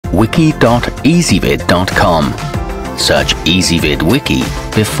wiki.ezvid.com. Search Ezvid Wiki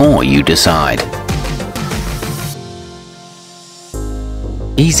before you decide.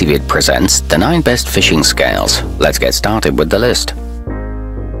 Ezvid presents the 9 best fishing scales. Let's get started with the list.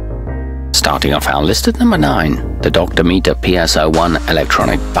 Starting off our list at number 9, the Dr. Meter PSO1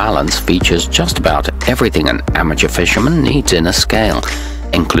 electronic balance features just about everything an amateur fisherman needs in a scale,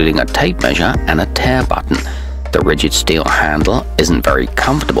 including a tape measure and a tear button. The rigid steel handle isn't very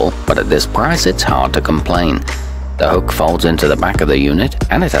comfortable, but at this price it's hard to complain. The hook folds into the back of the unit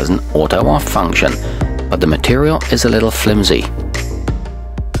and it has an auto-off function, but the material is a little flimsy.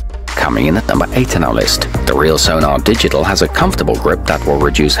 Coming in at number 8 on our list, the reelsonar Digital has a comfortable grip that will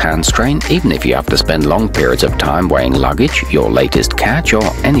reduce hand strain even if you have to spend long periods of time weighing luggage, your latest catch, or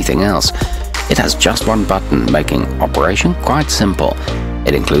anything else. It has just one button, making operation quite simple.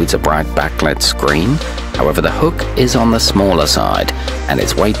 It includes a bright backlit screen, however the hook is on the smaller side, and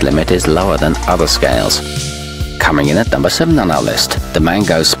its weight limit is lower than other scales. Coming in at number 7 on our list, the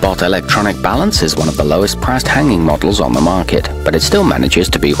Mango Spot electronic balance is one of the lowest priced hanging models on the market, but it still manages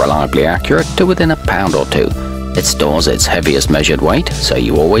to be reliably accurate to within a pound or two. It stores its heaviest measured weight, so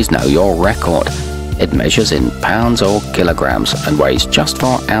you always know your record. It measures in pounds or kilograms and weighs just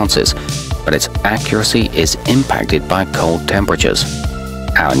 4 ounces, but its accuracy is impacted by cold temperatures.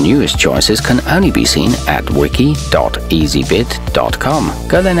 Our newest choices can only be seen at wiki.ezvid.com.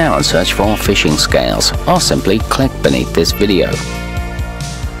 Go there now and search for fishing scales, or simply click beneath this video.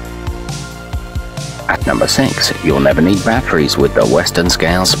 At number 6, you'll never need batteries with the Weston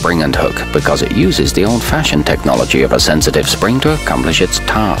scale spring and hook because it uses the old-fashioned technology of a sensitive spring to accomplish its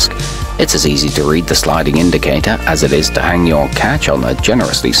task. It's as easy to read the sliding indicator as it is to hang your catch on the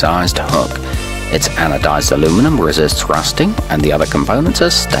generously sized hook. Its anodized aluminum resists rusting, and the other components are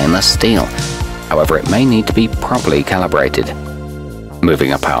stainless steel. However, it may need to be properly calibrated.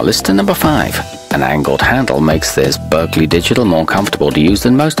 Moving up our list to number 5. An angled handle makes this Berkley Digital more comfortable to use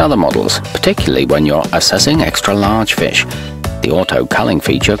than most other models, particularly when you're assessing extra large fish. The auto culling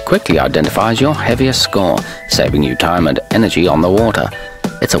feature quickly identifies your heaviest score, saving you time and energy on the water.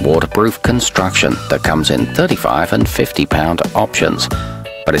 It's a waterproof construction that comes in 35 and 50 pound options,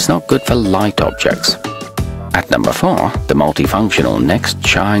 but it's not good for light objects. At number 4, the multifunctional Next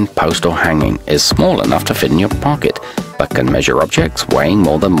Shine postal hanging is small enough to fit in your pocket, but can measure objects weighing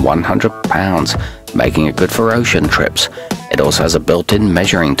more than 100 pounds, making it good for ocean trips. It also has a built-in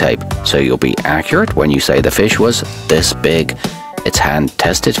measuring tape, so you'll be accurate when you say the fish was this big. It's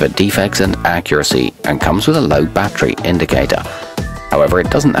hand-tested for defects and accuracy, and comes with a low battery indicator. However, it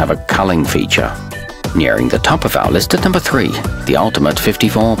doesn't have a culling feature. Nearing the top of our list at number 3, the Ultimate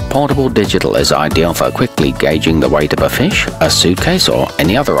 54 Portable Digital is ideal for quickly gauging the weight of a fish, a suitcase, or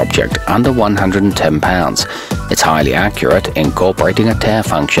any other object under 110 pounds. It's highly accurate, incorporating a tear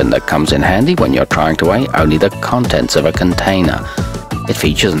function that comes in handy when you're trying to weigh only the contents of a container. It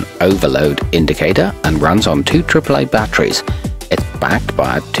features an overload indicator and runs on 2 AAA batteries. It's backed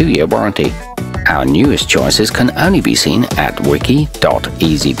by a 2-year warranty. Our newest choices can only be seen at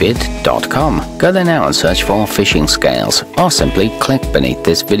wiki.ezvid.com. Go there now and search for fishing scales, or simply click beneath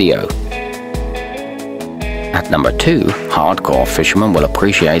this video. At number 2, hardcore fishermen will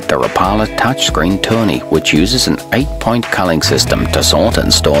appreciate the Rapala touchscreen tourney, which uses an 8-point culling system to sort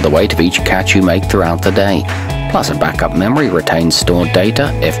and store the weight of each catch you make throughout the day. Plus, a backup memory retains stored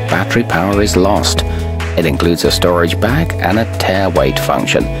data if battery power is lost. It includes a storage bag and a tear weight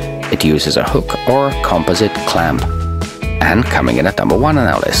function. It uses a hook or a composite clamp. And coming in at number 1 on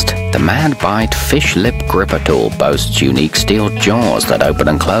our list, the madbite fish lip gripper tool boasts unique steel jaws that open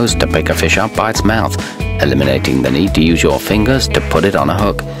and close to pick a fish up by its mouth, eliminating the need to use your fingers to put it on a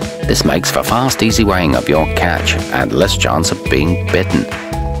hook. This makes for fast, easy weighing of your catch and less chance of being bitten.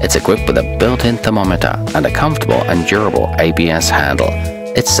 It's equipped with a built-in thermometer and a comfortable and durable ABS handle.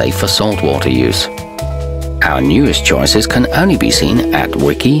 It's safe for saltwater use. Our newest choices can only be seen at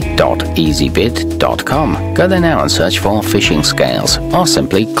wiki.ezvid.com. Go there now and search for fishing scales, or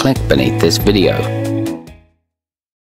simply click beneath this video.